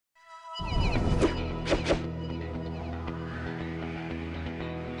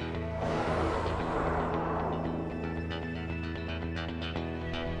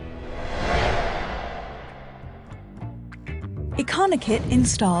Econokit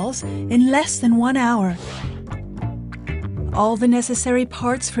installs in less than 1 hour. All the necessary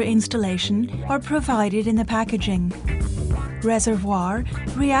parts for installation are provided in the packaging: reservoir,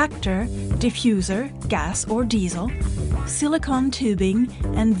 reactor, diffuser, gas or diesel, silicone tubing,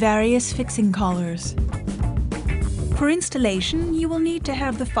 and various fixing collars. For installation, you will need to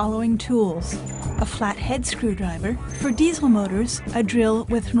have the following tools: a flathead screwdriver, for diesel motors, a drill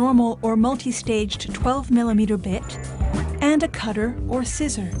with normal or multi-staged 12mm bit, and a cutter or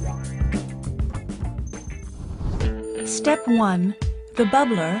scissor. Step 1. The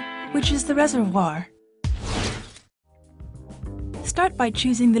bubbler, which is the reservoir. Start by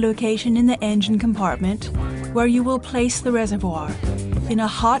choosing the location in the engine compartment where you will place the reservoir, in a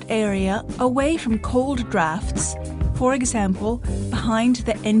hot area away from cold drafts, for example, behind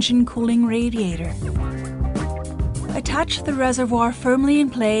the engine cooling radiator. Attach the reservoir firmly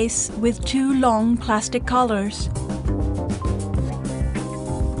in place with 2 long plastic collars.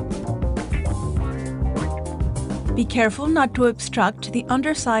 Be careful not to obstruct the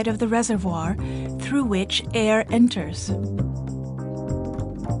underside of the reservoir through which air enters.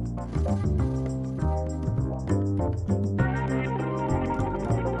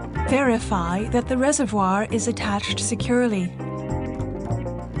 Verify that the reservoir is attached securely.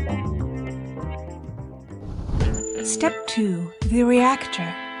 Step 2. The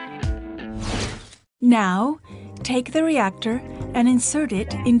reactor. Now, take the reactor and insert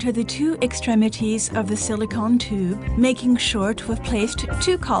it into the 2 extremities of the silicone tube, making sure to have placed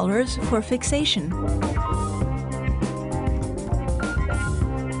 2 collars for fixation.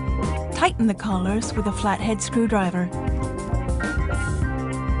 Tighten the collars with a flathead screwdriver.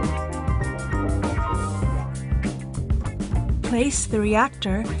 Place the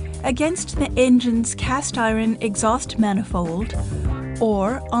reactor against the engine's cast iron exhaust manifold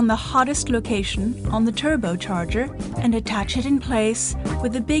or on the hottest location on the turbocharger and attach it in place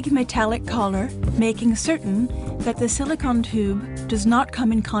with a big metallic collar, making certain that the silicone tube does not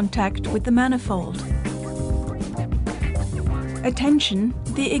come in contact with the manifold. Attention,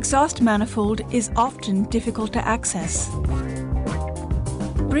 the exhaust manifold is often difficult to access.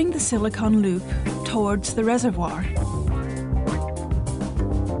 Bring the silicone loop towards the reservoir.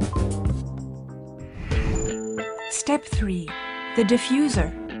 Step 3. The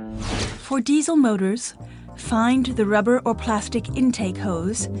diffuser. For diesel motors, find the rubber or plastic intake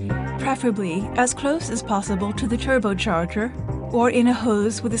hose, preferably as close as possible to the turbocharger or in a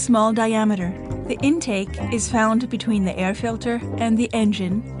hose with a small diameter. The intake is found between the air filter and the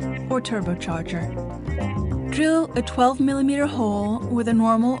engine or turbocharger. Drill a 12mm hole with a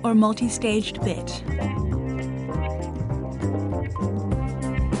normal or multi-staged bit.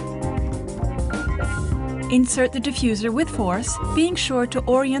 Insert the diffuser with force, being sure to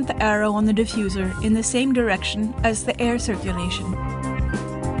orient the arrow on the diffuser in the same direction as the air circulation.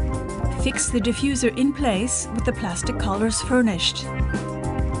 Fix the diffuser in place with the plastic collars furnished.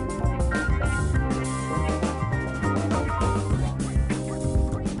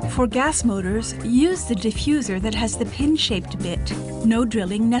 For gas motors, use the diffuser that has the pin-shaped bit. No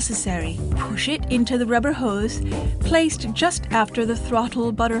drilling necessary. Push it into the rubber hose placed just after the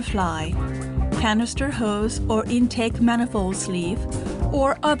throttle butterfly, canister hose or intake manifold sleeve,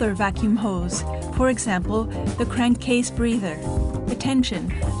 or other vacuum hose, for example, the crankcase breather.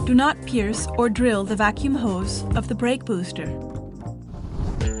 Attention, do not pierce or drill the vacuum hose of the brake booster.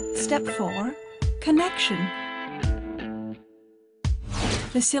 Step 4. Connection.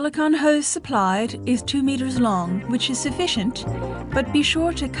 The silicone hose supplied is 2 meters long, which is sufficient, but be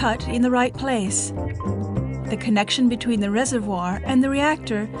sure to cut in the right place. The connection between the reservoir and the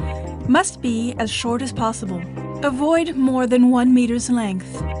reactor must be as short as possible. Avoid more than 1 meter's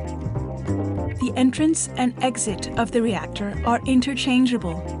length. The entrance and exit of the reactor are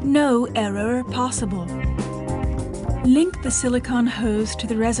interchangeable. No error possible. Link the silicone hose to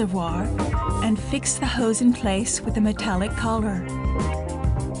the reservoir and fix the hose in place with a metallic collar.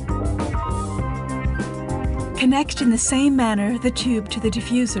 Connect in the same manner the tube to the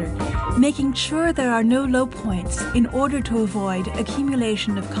diffuser, making sure there are no low points in order to avoid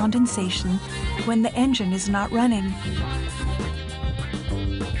accumulation of condensation when the engine is not running.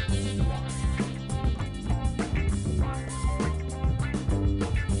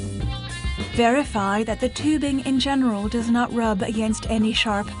 Verify that the tubing in general does not rub against any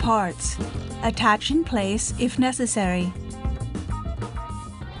sharp parts. Attach in place if necessary.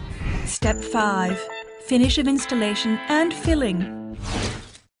 Step 5. Finish of installation and filling.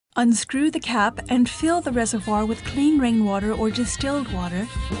 Unscrew the cap and fill the reservoir with clean rainwater or distilled water,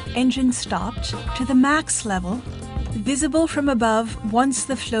 engine stopped, to the max level, visible from above once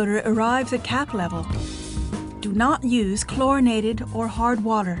the floater arrives at cap level. Do not use chlorinated or hard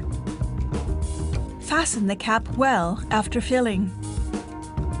water. Fasten the cap well after filling.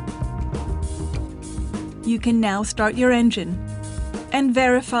 You can now start your engine and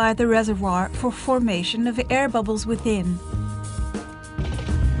verify the reservoir for formation of air bubbles within.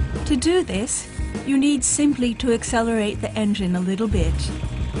 To do this, you need simply to accelerate the engine a little bit.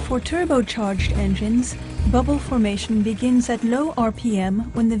 For turbocharged engines, bubble formation begins at low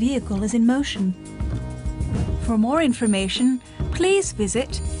RPM when the vehicle is in motion. For more information, please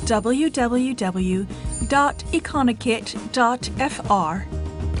visit www.econokit.fr.